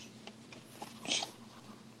publication.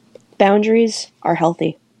 Boundaries are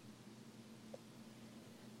healthy.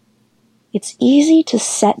 It's easy to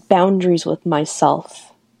set boundaries with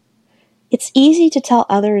myself. It's easy to tell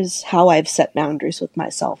others how I've set boundaries with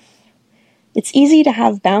myself. It's easy to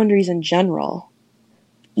have boundaries in general.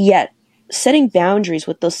 Yet, setting boundaries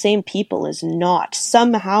with those same people is not.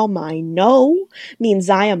 Somehow my no means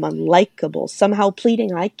I am unlikable. Somehow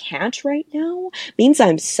pleading I can't right now means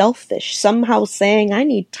I'm selfish. Somehow saying I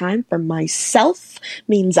need time for myself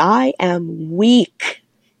means I am weak.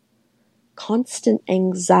 Constant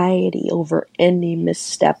anxiety over any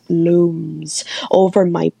misstep looms over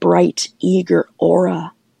my bright, eager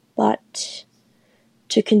aura. But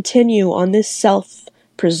to continue on this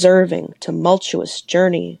self-preserving, tumultuous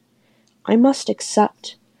journey, I must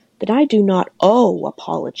accept that I do not owe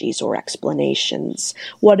apologies or explanations.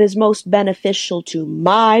 What is most beneficial to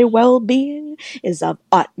my well-being is of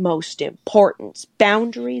utmost importance.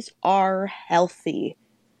 Boundaries are healthy.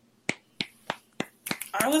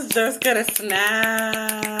 I was just gonna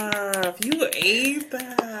snap. You ate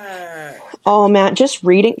that. Oh man, just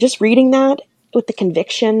reading that with the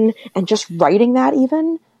conviction and just writing that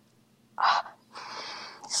even,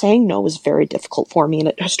 saying no is very difficult for me, and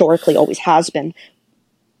it historically always has been.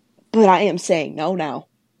 But I am saying no now.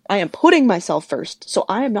 I am putting myself first. So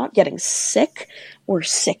I am not getting sick or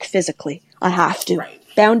sick physically. I have to. Right.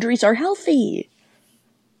 Boundaries are healthy.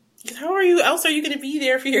 How else are you going to be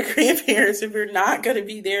there for your grandparents if you're not going to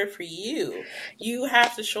be there for you? You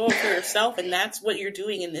have to show up for yourself, and that's what you're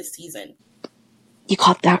doing in this season. You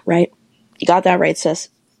got that right. You got that right, sis.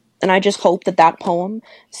 And I just hope that poem,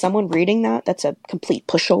 someone reading that's a complete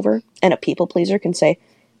pushover and a people pleaser can say,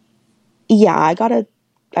 yeah, I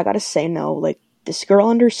gotta say no. Like, this girl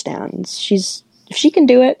understands. If she can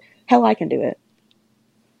do it, hell, I can do it.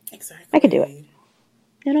 Exactly. I can do it.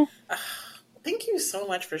 You know? Thank you so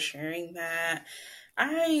much for sharing that.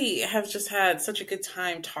 I have just had such a good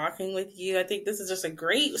time talking with you. I think this is just a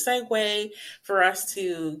great segue for us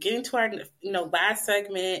to get into our last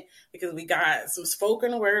segment, because we got some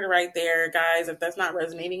spoken word right there. Guys, if that's not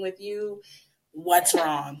resonating with you, what's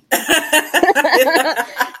wrong?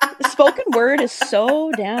 Spoken word is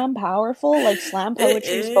so damn powerful, like slam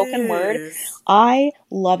poetry, spoken word. I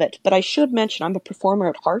love it. But I should mention, I'm a performer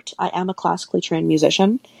at heart. I am a classically trained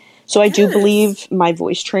musician. So I do believe my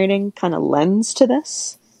voice training kind of lends to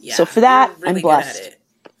this. Yeah, so for that, really I'm blessed.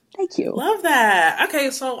 Thank you. Love that. Okay,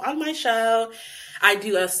 so on my show, I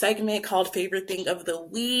do a segment called Favorite Thing of the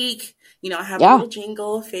Week. I have a little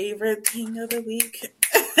jingle, Favorite Thing of the Week.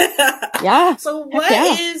 Yeah. So what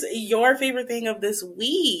is your favorite thing of this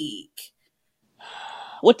week?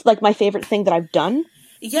 What's like my favorite thing that I've done?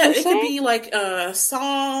 Yeah, it could be like a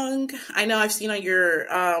song. I know I've seen on your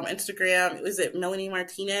Instagram. Is it Melanie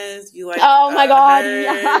Martinez? You like? Oh my God!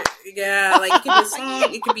 Yeah, like it could be a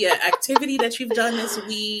song. It could be an activity that you've done this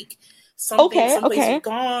week. Someplace you've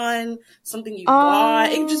gone. Something you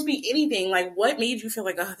bought. It could just be anything. Like, what made you feel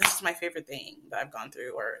like, oh, this is my favorite thing that I've gone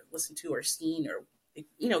through, or listened to, or seen, or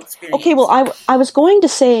experience. Okay, well, I was going to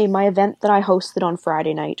say my event that I hosted on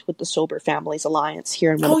Friday night with the Sober Families Alliance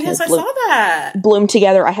here in Winnipeg. Oh yes, I saw that. Bloomed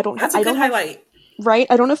together. That's a good highlight. Right,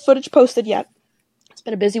 I don't have footage posted yet. It's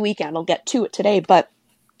been a busy weekend. I'll get to it today, but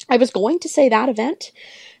I was going to say that event.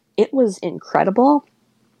 It was incredible.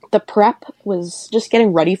 The prep was just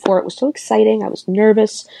getting ready for it was so exciting. I was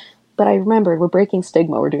nervous, but I remembered we're breaking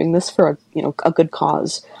stigma. We're doing this for a good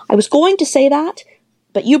cause. I was going to say that,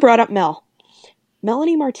 but you brought up Mel.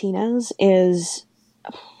 Melanie Martinez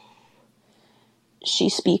she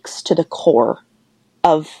speaks to the core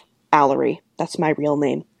of Allery. That's my real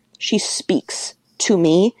name. She speaks to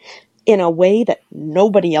me in a way that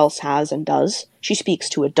nobody else has and does. She speaks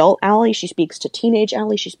to adult Allie. She speaks to teenage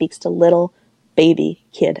Allie. She speaks to little baby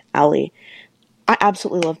kid Allie. I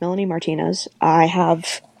absolutely love Melanie Martinez. I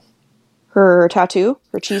have her tattoo,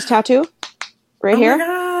 her cheese tattoo, right here. Oh my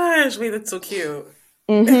gosh, wait, that's so cute.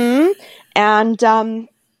 Mm-hmm. And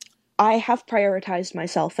I have prioritized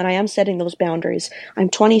myself, and I am setting those boundaries. I'm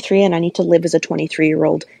 23, and I need to live as a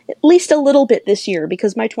 23-year-old at least a little bit this year,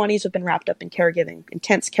 because my 20s have been wrapped up in caregiving,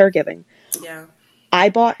 intense caregiving. Yeah. I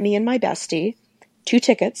bought me and my bestie 2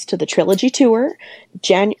 tickets to the Trilogy Tour,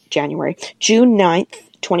 June 9th,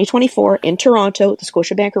 2024, in Toronto, at the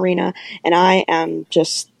Scotiabank Arena, and I am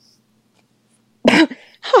just...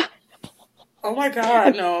 Oh my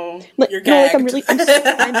God, no. You're gagged. I'm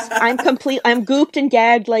gooped and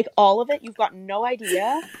gagged, like all of it. You've got no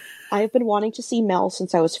idea. I have been wanting to see Mel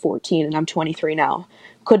since I was 14, and I'm 23 now.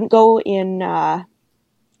 Couldn't go in,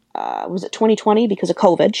 was it 2020 because of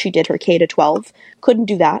COVID? She did her K-12. Couldn't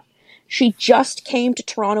do that. She just came to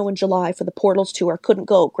Toronto in July for the Portals tour. Couldn't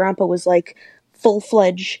go. Grandpa was like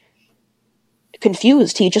full-fledged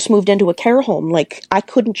confused. He just moved into a care home. Like, I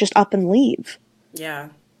couldn't just up and leave. Yeah.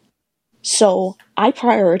 So I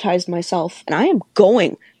prioritized myself, and I am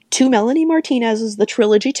going to Melanie Martinez's The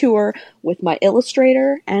Trilogy Tour with my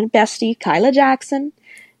illustrator and bestie, Kyla Jackson,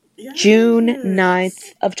 June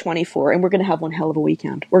 9th of 24, and we're going to have one hell of a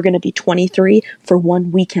weekend. We're going to be 23 for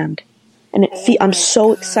one weekend, and I'm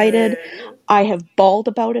so excited. I have bawled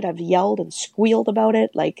about it. I've yelled and squealed about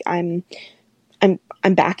it. Like, I'm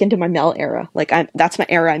back into my Mel era. Like, that's my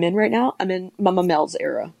era I'm in right now. I'm in Mama Mel's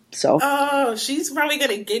era. So. Oh, she's probably going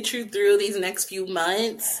to get you through these next few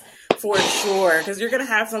months for sure, because you're going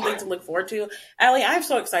to have something to look forward to. Allie, I'm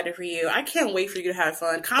so excited for you. I can't wait for you to have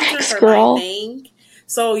fun. Concerts are my thing.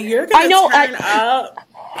 So you're going to turn up.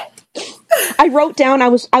 I wrote down,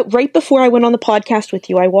 right before I went on the podcast with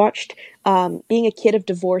you, I watched Being a Kid of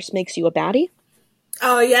Divorce Makes You a Baddie.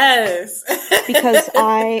 Oh, yes. Because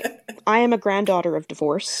I am a granddaughter of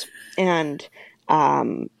divorce, and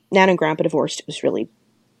Nan and Grandpa divorced. It was really,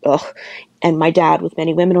 and my dad, with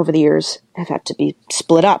many women over the years, have had to be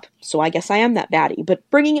split up. So I guess I am that baddie. But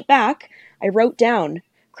bringing it back, I wrote down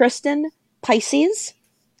Kristen, Pisces,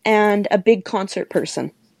 and a big concert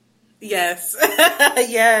person. Yes.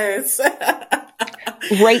 Yes.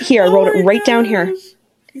 Right here. I wrote it right down here. gosh.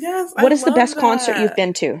 Yes, I What is the love best concert you've that.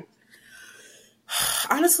 been to?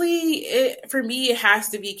 Honestly, for me, it has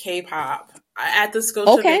to be K-pop at the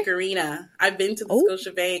Okay. Scotiabank Arena. I've been to the Oh,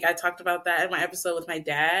 Scotiabank. I talked about that in my episode with my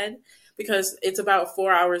dad because it's about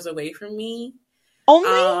 4 hours away from me.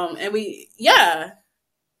 only? And yeah,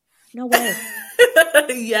 No way.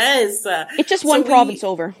 yes. It's just So one province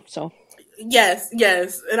over, so. yes,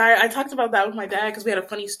 and I talked about that with my dad because we had a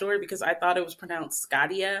funny story because I thought it was pronounced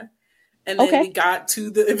Scotia, and then Okay. we got to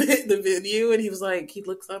the venue, and he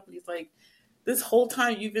looks up and he's like, this whole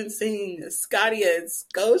time you've been saying Scotia and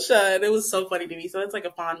Scotia, and it was so funny to me. So it's like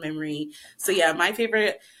a fond memory. So yeah, my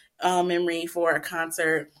favorite memory for a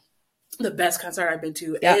concert, the best concert I've been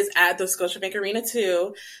to, Yeah. is at the Scotiabank Arena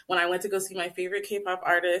too. When I went to go see my favorite K-pop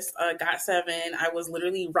artist, GOT7, I was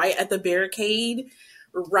literally right at the barricade.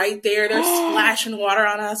 Right there, they're splashing water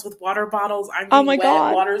on us with water bottles. I'm Oh getting my wet,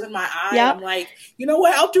 God. water's in my eye. Yeah. I'm like, you know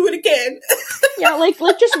what? I'll do it again. Yeah, like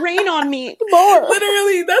just rain on me. More.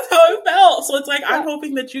 Literally, that's how it felt. So it's like, Yeah. I'm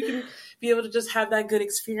hoping that you can be able to just have that good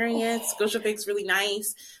experience. Scotiabank's really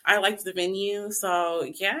nice. I liked the venue. So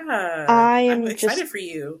yeah, I'm excited for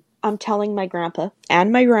you. I'm telling my grandpa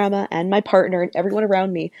and my grandma and my partner and everyone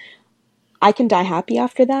around me, I can die happy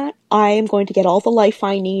after that. I am going to get all the life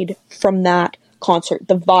I need from that concert.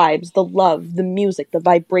 The vibes, the love, the music, the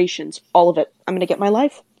vibrations, all of it. I'm going to get my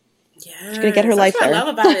life. Yes, She's going to get her life that's what there. I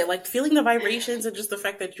love about it. Like feeling the vibrations and just the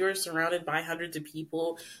fact that you're surrounded by hundreds of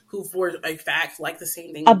people who, for a fact, like the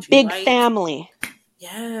same thing. A that you big like. family.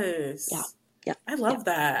 Yes. Yeah. Yeah. I love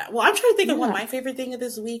that. Well, I'm trying to think of what Yeah. my favorite thing of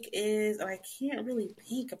this week is, and I can't really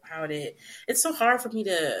think about it. It's so hard for me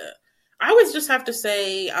to. I always just have to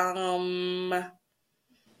say,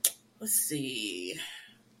 let's see.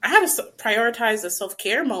 I had to prioritize a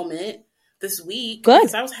self-care moment this week Good.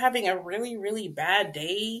 because I was having a really, really bad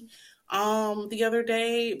day the other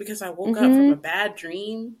day because I woke up from a bad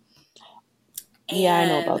dream. Yeah, I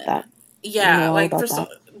know about that. Yeah, like about for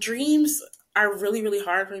dreams are really, really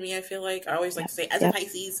hard for me. I feel like I always like to say as a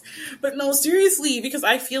Pisces, but no, seriously, because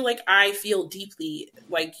I feel like I feel deeply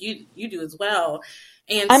like you do as well.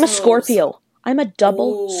 And I'm a Scorpio. I'm a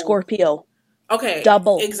double Scorpio. Okay,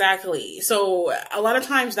 double. Exactly. So a lot of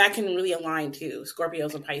times that can really align to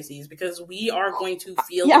Scorpios and Pisces because we are going to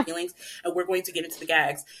feel the feelings and we're going to get into the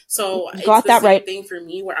gags. So it's the same thing for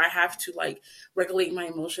me where I have to like regulate my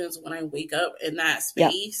emotions when I wake up in that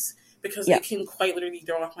space because it can quite literally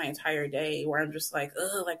throw off my entire day where I'm just like,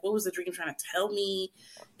 ugh, like what was the dream trying to tell me?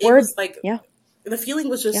 It was like, the feeling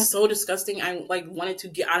was just so disgusting. I like wanted to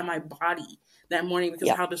get out of my body that morning because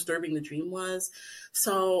of how disturbing the dream was.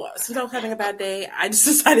 So since I was having a bad day, I just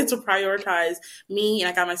decided to prioritize me and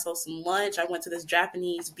I got myself some lunch. I went to this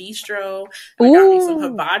Japanese bistro and I got me some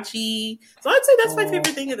hibachi. So I'd say that's my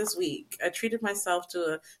favorite thing of this week. I treated myself to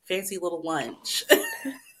a fancy little lunch.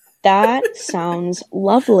 That sounds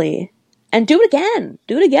lovely. And do it again.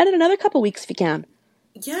 Do it again in another couple weeks if you can.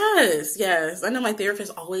 Yes. I know my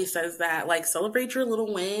therapist always says that, like, celebrate your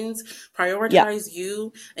little wins, prioritize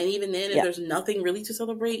you, and even then, if there's nothing really to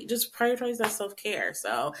celebrate, just prioritize that self-care.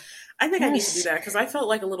 So I think I need to do that because I felt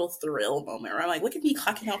like a little thrill moment where I'm like, look at me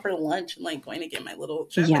clocking out for lunch and like going to get my little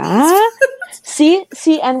Japanese.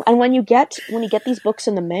 See, and when you get these books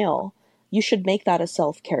in the mail, you should make that a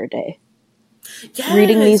self-care day. Yes,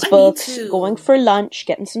 reading these books, going for lunch,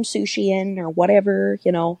 getting some sushi in or whatever,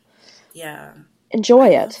 Yeah. Enjoy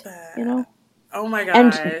it, Oh my gosh.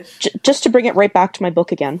 And just to bring it right back to my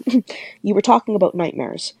book again, you were talking about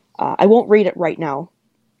nightmares. I won't read it right now.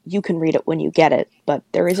 You can read it when you get it, but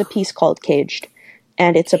there is a piece called Caged,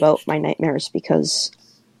 and it's about my nightmares because,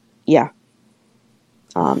 so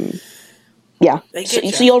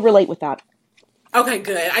you'll relate with that. Okay,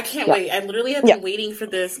 good. I can't wait. I literally have been waiting for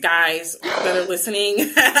this, guys that are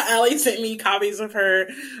listening. Allie sent me copies of her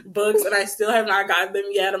books, and I still have not gotten them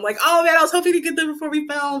yet. I'm like, oh man, I was hoping to get them before we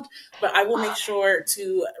filmed. But I will make sure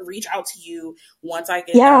to reach out to you once I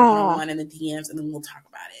get that one in the DMs, and then we'll talk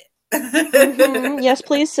about it. Yes,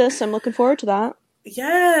 please, sis. I'm looking forward to that.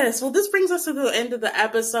 Yes. Well, this brings us to the end of the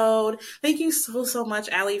episode. Thank you so much,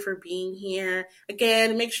 Allie, for being here.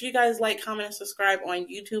 Again, make sure you guys like, comment, and subscribe on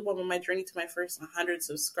YouTube. I'm on my journey to my first 100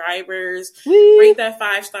 subscribers. Woo! Rate that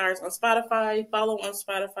 5 stars on Spotify. Follow on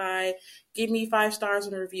Spotify. Give me 5 stars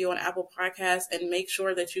and a review on Apple Podcasts. And make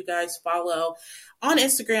sure that you guys follow on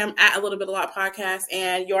Instagram at A Little Bit A Lot Podcast.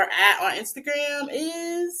 And your @ on Instagram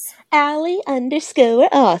is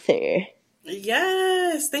Allie_Arthur.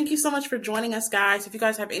 Yes. Thank you so much for joining us, guys. If you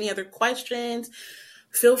guys have any other questions,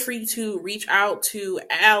 feel free to reach out to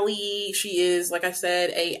Allie. She is, like I said,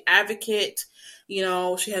 a advocate, You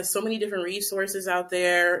know, she has so many different resources out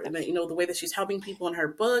there, and you know, the way that she's helping people in her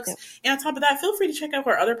books. Yep. And on top of that, feel free to check out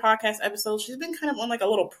her other podcast episodes. She's been kind of on like a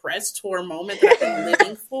little press tour moment that I've been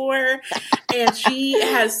living for. And she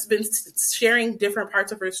has been sharing different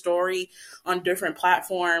parts of her story on different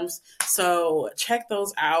platforms. So check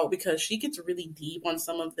those out because she gets really deep on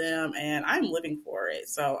some of them, and I'm living for it.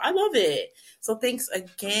 So I love it. So thanks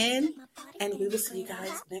again, and we will see you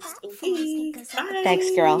guys next week. Bye.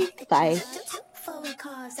 Thanks, girl. Bye. Phone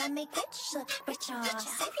calls, I make rich look richer.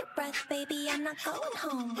 Save your breath, baby, I'm not going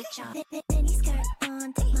home with y'all.